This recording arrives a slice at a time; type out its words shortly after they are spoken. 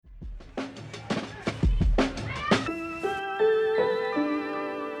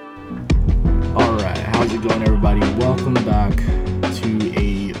it going, everybody? Welcome back to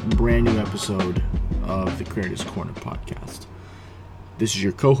a brand new episode of the Creators Corner podcast. This is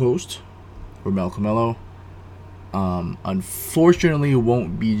your co-host, Rommel Camello. Unfortunately,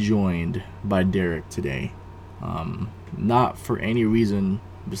 won't be joined by Derek today. Not for any reason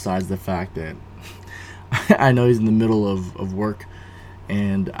besides the fact that I know he's in the middle of work,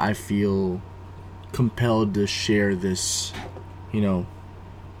 and I feel compelled to share this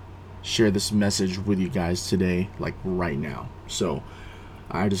message with you guys today, like right now. So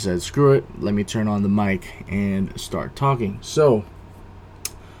I just said, screw it, let me turn on the mic and start talking. So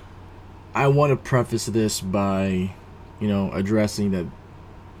I want to preface this by, addressing that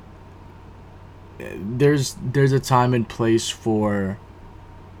there's a time and place for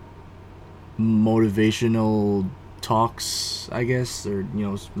motivational talks, I guess, or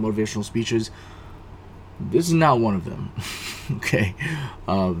motivational speeches. This is not one of them. Okay,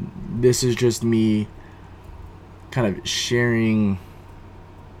 this is just me kind of sharing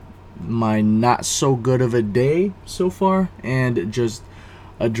my not so good of a day so far, and just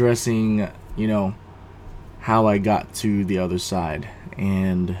addressing how I got to the other side.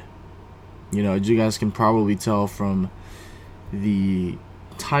 And as you guys can probably tell from the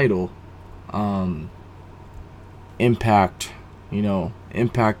title, impact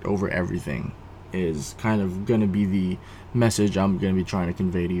over everything is kind of going to be the message I'm going to be trying to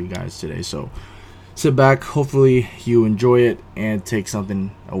convey to you guys today. So sit back, hopefully you enjoy it and take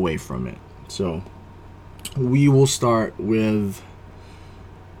something away from it. So we will start with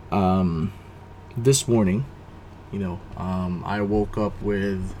this morning. I woke up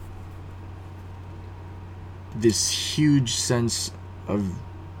with this huge sense of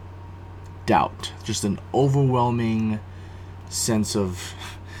doubt, just an overwhelming sense of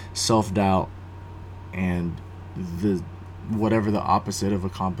self-doubt, and whatever the opposite of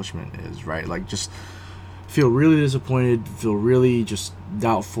accomplishment is, right? Like, just feel really disappointed, feel really just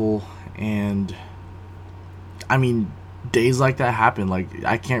doubtful. And I mean, days like that happen. Like,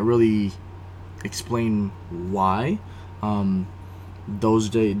 I can't really explain why. Those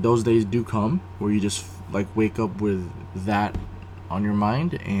days do come where you just like wake up with that on your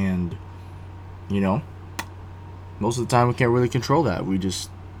mind, and most of the time we can't really control that. We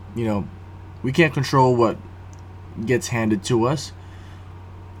just we can't control what gets handed to us,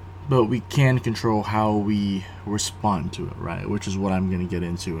 but we can control how we respond to it, right? Which is what I'm going to get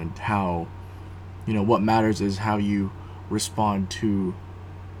into, and how, what matters is how you respond to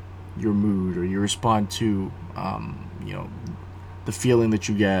your mood, or you respond to, the feeling that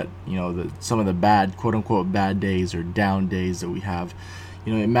you get, some of the bad, quote unquote, bad days or down days that we have.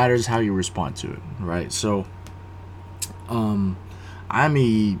 It matters how you respond to it, right? So,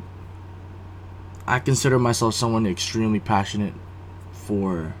 I consider myself someone extremely passionate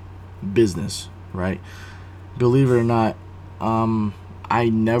for business, right? Believe it or not, I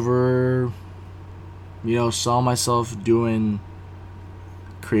never, saw myself doing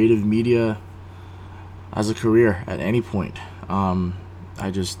creative media as a career at any point. I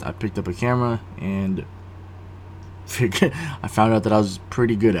picked up a camera and I found out that I was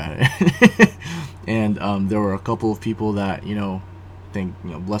pretty good at it. And there were a couple of people that,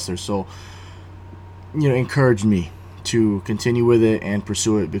 bless their soul, encouraged me to continue with it and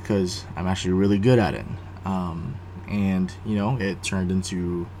pursue it, because I'm actually really good at it. And it turned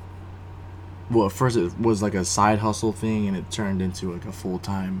into, well, at first it was like a side hustle thing, and it turned into like a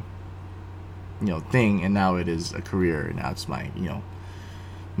full-time thing, and now it is a career, and now it's my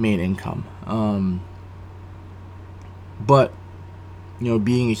main income. But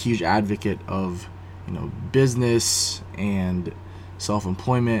being a huge advocate of business and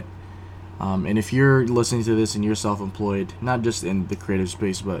self-employment. And if you're listening to this and you're self-employed, not just in the creative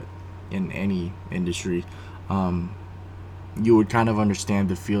space, but in any industry, you would kind of understand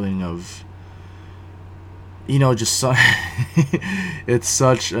the feeling of, it's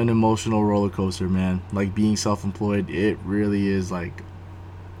such an emotional roller coaster, man. Like, being self-employed, it really is, like,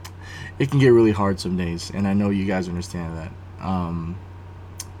 it can get really hard some days, and I know you guys understand that.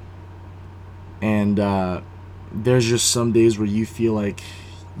 And there's just some days where you feel like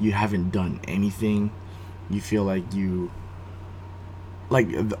you haven't done anything. You feel like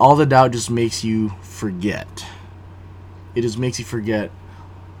all the doubt just makes you forget. It just makes you forget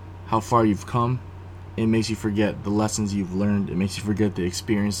how far you've come. It makes you forget the lessons you've learned. It makes you forget the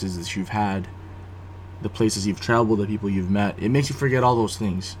experiences that you've had, the places you've traveled, the people you've met. It makes you forget all those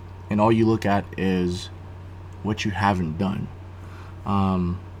things, and all you look at is what you haven't done.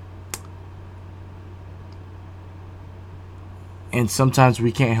 And sometimes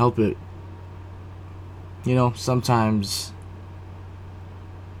we can't help it. Sometimes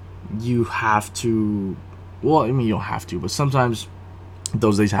you have to well, I mean, you don't have to, but sometimes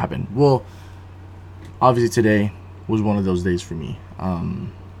those days happen. Well, obviously today was one of those days for me.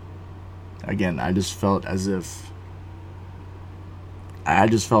 Again, I just felt as if I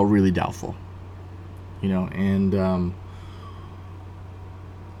just felt really doubtful, and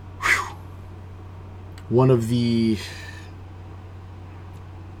one of the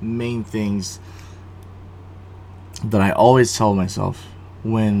main things that I always tell myself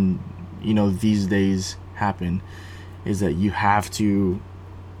when, these days happen is that you have to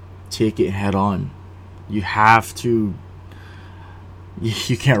take it head on. You have to,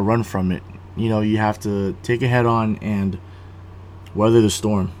 you can't run from it. You have to take it head on and weather the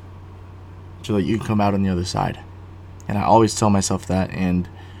storm so that you can come out on the other side. And I always tell myself that, and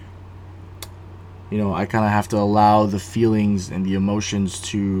I kind of have to allow the feelings and the emotions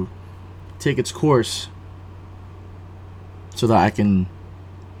to take its course so that I can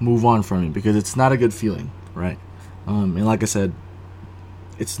move on from it, because it's not a good feeling, right? And like I said,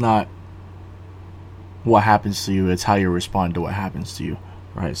 it's not what happens to you, it's how you respond to what happens to you,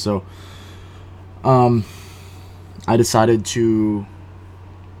 right? So I decided to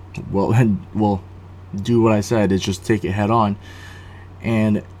do what I said, is just take it head on.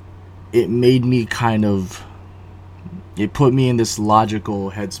 And it made me it put me in this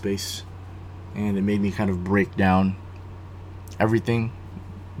logical headspace, and it made me kind of break down everything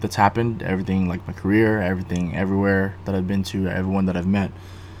that's happened, everything, like my career, everything, everywhere that I've been to, everyone that I've met.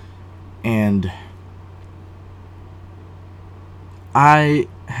 And I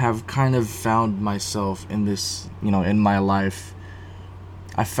have kind of found myself in this, in my life.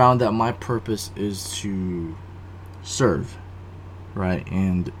 I found that my purpose is to serve, right?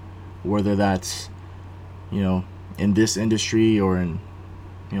 And whether that's, in this industry or in,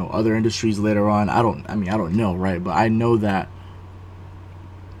 other industries later on, I don't know, right? But I know that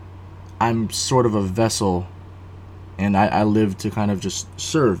I'm sort of a vessel, and I live to kind of just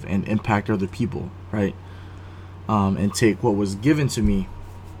serve and impact other people, right? And take what was given to me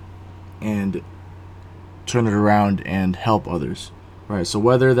and turn it around and help others, right? So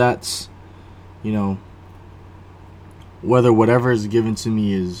whether that's, whether whatever is given to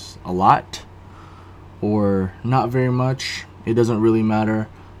me is a lot or not very much, it doesn't really matter.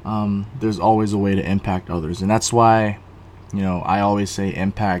 There's always a way to impact others. And that's why, I always say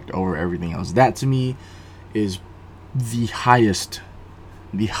impact over everything else. That to me is the highest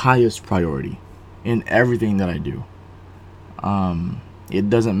priority in everything that I do. It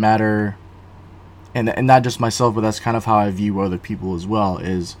doesn't matter, and not just myself, but that's kind of how I view other people as well,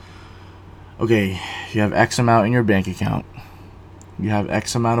 is, okay, you have X amount in your bank account, you have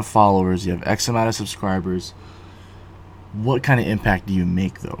X amount of followers, you have X amount of subscribers. What kind of impact do you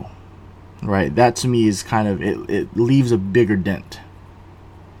make, though? Right? That to me is kind of, it leaves a bigger dent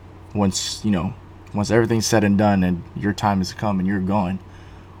once everything's said and done and your time has come and you're gone.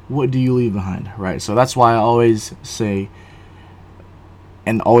 What do you leave behind, right? So that's why I always say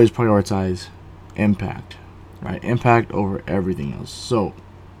and always prioritize impact, right? Impact over everything else. So,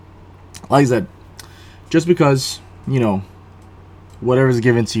 like I said, just because, whatever is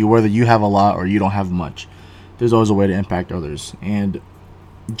given to you, whether you have a lot or you don't have much, there's always a way to impact others. And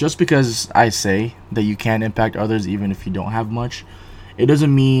just because I say that you can impact others even if you don't have much, it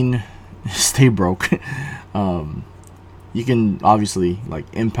doesn't mean stay broke. You can obviously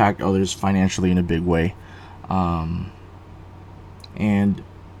impact others financially in a big way, and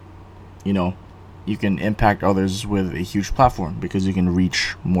you can impact others with a huge platform because you can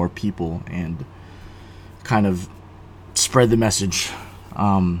reach more people and kind of spread the message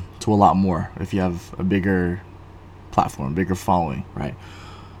to a lot more if you have a bigger platform, bigger following, right?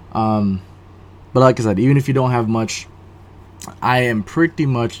 But like I said, even if you don't have much, I am pretty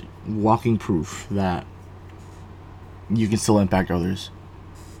much walking proof that you can still impact others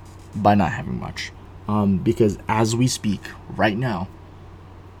by not having much. Because as we speak right now,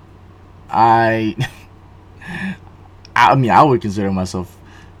 I would consider myself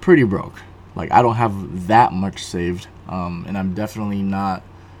pretty broke. I don't have that much saved, and I'm definitely not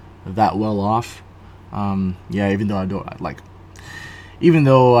that well off. Even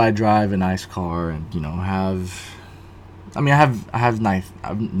though I drive a nice car and I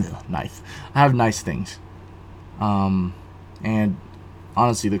have nice things. And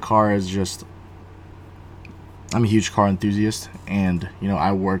honestly, the car is just, I'm a huge car enthusiast, and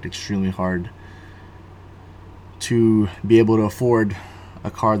I worked extremely hard to be able to afford a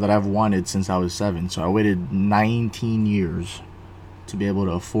car that I've wanted since I was 7. So I waited 19 years to be able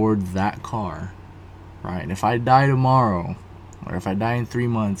to afford that car, right? And if I die tomorrow, or if I die in 3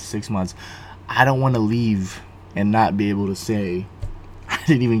 months, 6 months, I don't want to leave and not be able to say I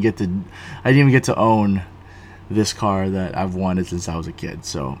didn't even get to own this car that I've wanted since I was a kid.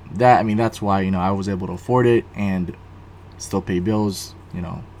 So that's why, I was able to afford it and still pay bills,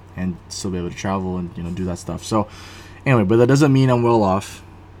 and still be able to travel and, do that stuff. So anyway, but that doesn't mean I'm well off.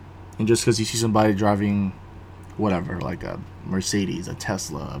 And just because you see somebody driving whatever, like a Mercedes, a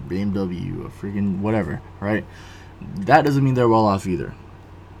Tesla, a BMW, a freaking whatever, right? That doesn't mean they're well off either.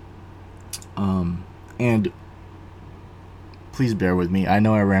 And please bear with me. I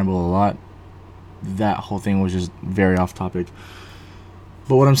know I ramble a lot. That whole thing was just very off topic.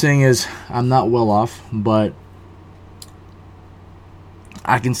 But what I'm saying is, I'm not well off, but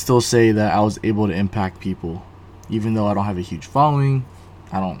I can still say that I was able to impact people. Even though I don't have a huge following,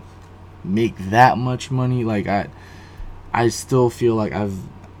 I don't make that much money. Like, I still feel like I've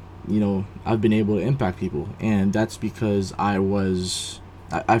been able to impact people. And that's because I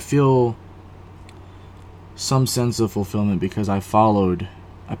feel some sense of fulfillment because I followed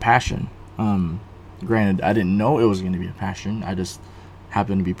a passion. Granted, I didn't know it was going to be a passion. I just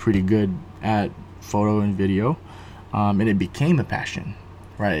happened to be pretty good at photo and video, and it became a passion.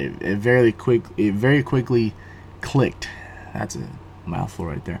 Right? It very quickly clicked. That's a mouthful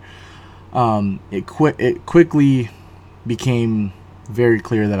right there. It quickly became very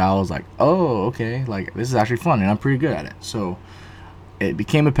clear that I was like, oh, okay, like this is actually fun and I'm pretty good at it. So it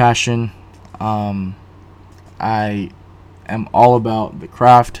became a passion. I am all about the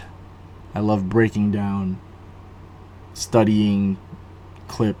craft. I love breaking down, studying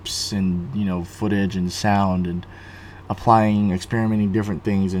clips and, footage and sound and experimenting different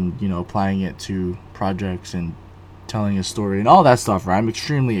things and, applying it to projects and telling a story and all that stuff, right? I'm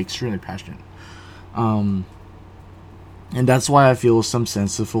extremely, extremely passionate. And that's why I feel some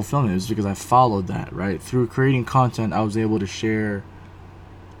sense of fulfillment, is because I followed that, right? Through creating content, I was able to share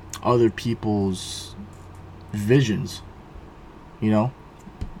other people's visions,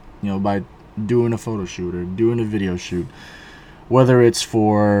 by doing a photo shoot or doing a video shoot, whether it's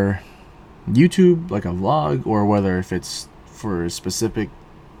for YouTube, like a vlog, or whether if it's for a specific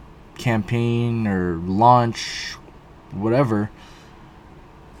campaign or launch, whatever.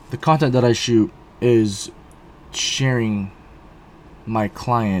 The content that I shoot is sharing my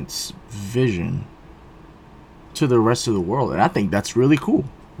client's vision to the rest of the world, and I think that's really cool,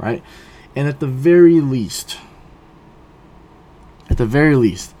 right? And at the very least,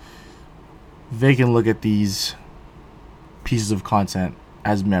 they can look at these pieces of content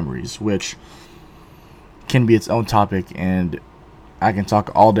as memories, which can be its own topic, and I can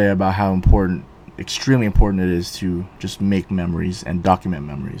talk all day about how extremely important it is to just make memories and document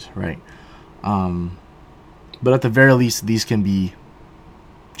memories, right? But at the very least, these can be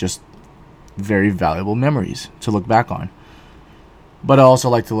just very valuable memories to look back on. But I also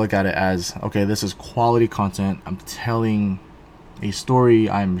like to look at it as, okay, this is quality content. I'm telling a story.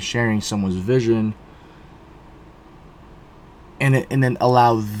 I'm sharing someone's vision. And then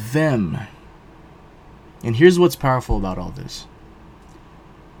allow them. And here's what's powerful about all this.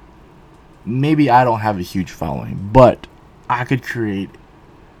 Maybe I don't have a huge following, but I could create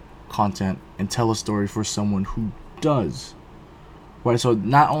content and tell a story for someone who does. Right? So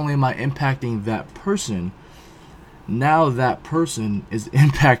not only am I impacting that person, now that person is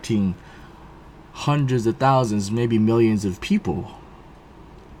impacting hundreds of thousands, maybe millions of people.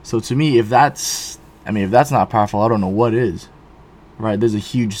 So to me, if that's not powerful, I don't know what is. Right? There's a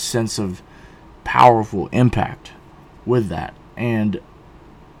huge sense of powerful impact with that. And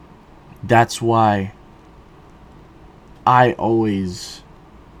that's why I always,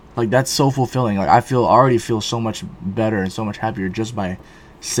 that's so fulfilling. I already feel so much better and so much happier just by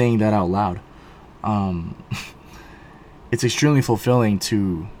saying that out loud. It's extremely fulfilling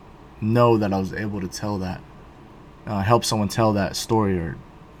to know that I was able to tell that, help someone tell that story, or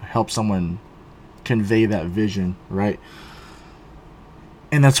help someone convey that vision, right?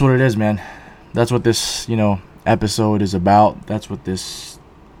 And that's what it is, man. That's what this, episode is about. That's what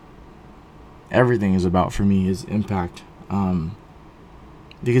everything is about for me, is impact.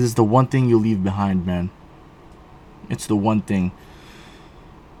 Because it's the one thing you leave behind, man. It's the one thing.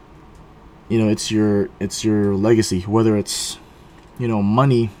 It's your legacy, whether it's,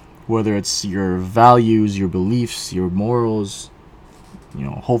 money, whether it's your values, your beliefs, your morals,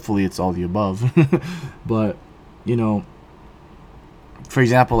 hopefully it's all the above. But, for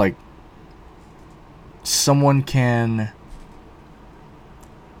example, someone can,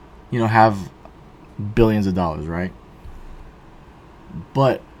 have billions of dollars, right?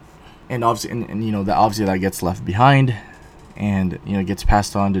 But, and obviously, and that obviously that gets left behind, and gets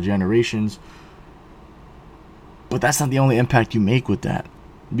passed on to generations. But that's not the only impact you make with that,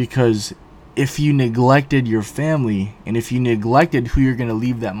 because if you neglected your family, and if you neglected who you're going to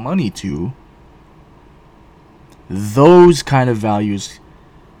leave that money to, those kind of values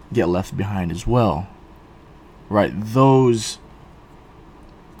get left behind as well, right? Those,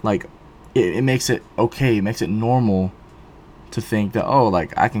 like, it makes it okay, it makes it normal to think that, oh,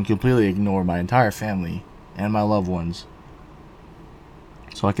 like, I can completely ignore my entire family and my loved ones,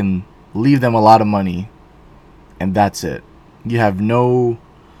 so I can leave them a lot of money, and that's it. You have no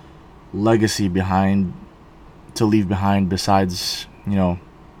legacy to leave behind besides,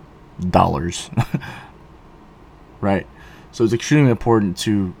 dollars. Right? So it's extremely important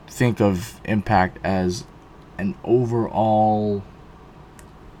to think of impact as an overall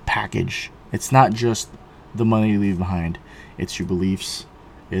package. It's not just the money you leave behind. It's your beliefs.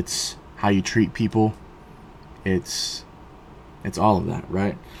 It's how you treat people. It's all of that,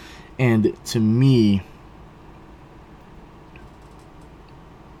 right? And to me,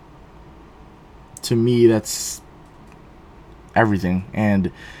 that's everything.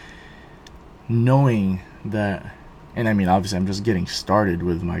 And knowing that, and I mean, obviously, I'm just getting started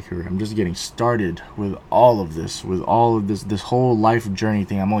with my career. I'm just getting started with all of this, this whole life journey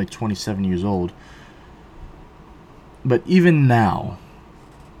thing. I'm only 27 years old. But even now,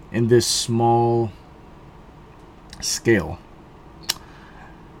 in this small scale,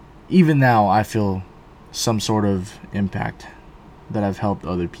 even now, I feel some sort of impact that I've helped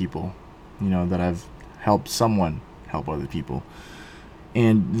other people. That I've helped someone help other people.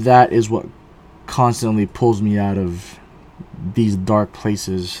 And that is what constantly pulls me out of these dark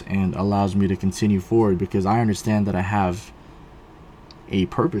places and allows me to continue forward, because I understand that I have a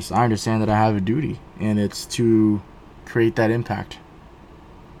purpose. I understand that I have a duty, and it's to create that impact,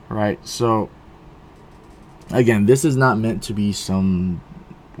 right? So again, this is not meant to be some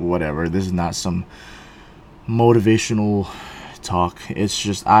whatever. This is not some motivational talk. It's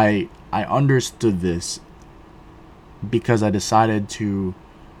just I understood this because I decided to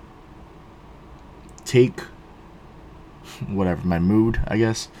take whatever, my mood, I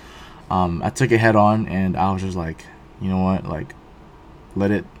guess. I took it head on, and I was just like, you know what, like,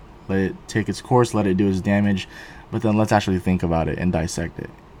 let it take its course, let it do its damage, but then let's actually think about it and dissect it.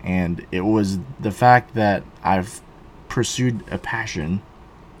 And it was the fact that I've pursued a passion,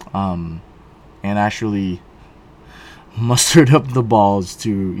 and actually mustered up the balls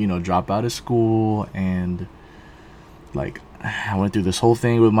to, drop out of school, and like, I went through this whole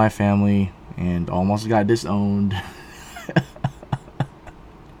thing with my family and almost got disowned.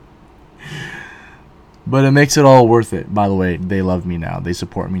 But it makes it all worth it. By the way, they love me now. They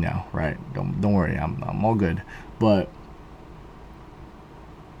support me now, right? Don't worry. I'm all good. But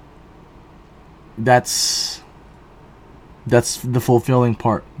that's the fulfilling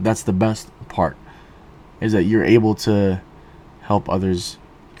part. That's the best part, is that you're able to help others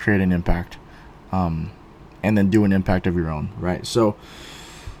create an impact, and then do an impact of your own, right? So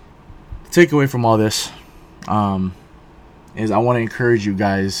the takeaway from all this is I want to encourage you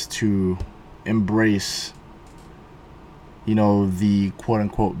guys to embrace, the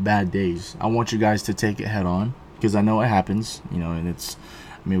quote-unquote bad days. I want you guys to take it head on, because I know it happens, and it's,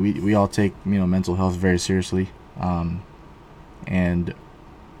 I mean, we all take, mental health very seriously, and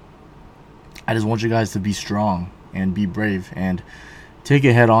I just want you guys to be strong and be brave and take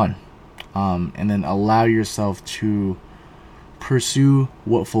it head on, and then allow yourself to pursue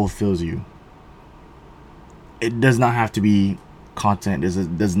what fulfills you. It does not have to be content.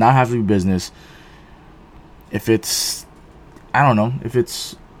 It does not have to be business. If it's, I don't know, if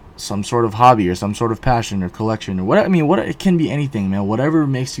it's some sort of hobby or some sort of passion or collection or what, it can be anything, man. Whatever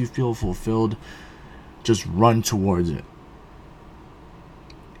makes you feel fulfilled, just run towards it.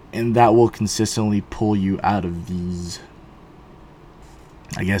 And that will consistently pull you out of these,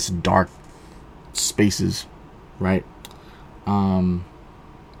 I guess, dark spaces, right?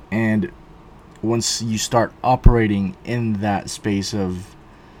 And once you start operating in that space of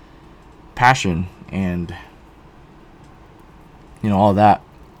passion and, all that,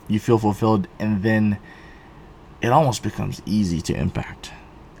 you feel fulfilled, and then it almost becomes easy to impact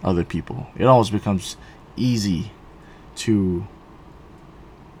other people. It almost becomes easy to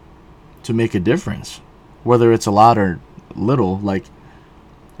make a difference, whether it's a lot or little. Like,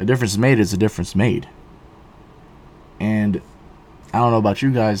 a difference made is a difference made. And I don't know about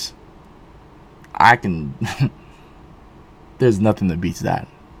you guys, I can there's nothing that beats that.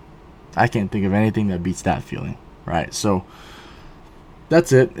 I can't think of anything that beats that feeling, right? So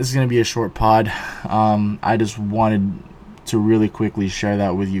that's it. This is going to be a short pod. I just wanted to really quickly share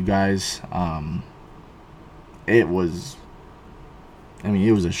that with you guys. It was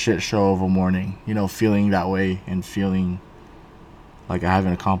a shit show of a morning, feeling that way and feeling like I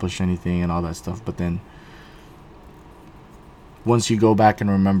haven't accomplished anything and all that stuff. But then once you go back and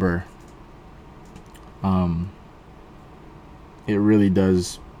remember it really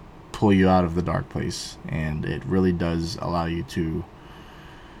does pull you out of the dark place, and it really does allow you to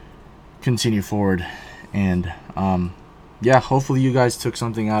continue forward. And yeah, hopefully you guys took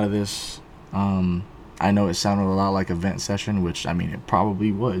something out of this. I know it sounded a lot like a vent session, which, I mean, it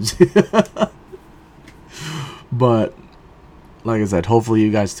probably was. But like I said, hopefully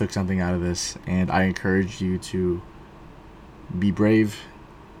you guys took something out of this, and I encourage you to be brave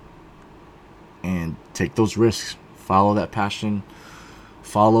and take those risks. Follow that passion.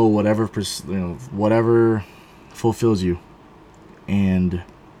 Follow whatever whatever fulfills you. And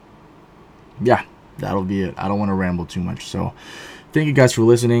yeah, that'll be it. I don't want to ramble too much. So thank you guys for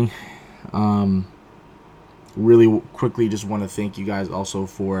listening. Really quickly, just want to thank you guys also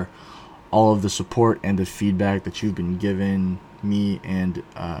for all of the support and the feedback that you've been giving me and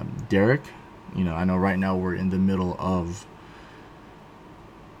Derek. You know, I know right now we're in the middle of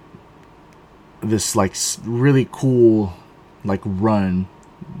this like really cool like run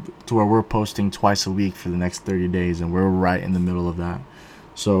to where we're posting twice a week for the next 30 days, and we're right in the middle of that.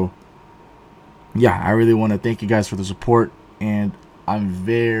 So yeah, I really want to thank you guys for the support, and I'm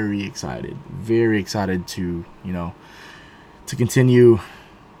very excited to, you know, to continue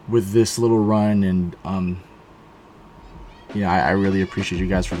with this little run. And yeah, I really appreciate you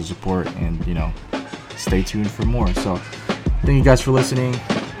guys for the support, and, you know, stay tuned for more. So thank you guys for listening,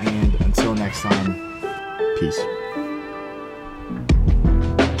 and until next time, peace.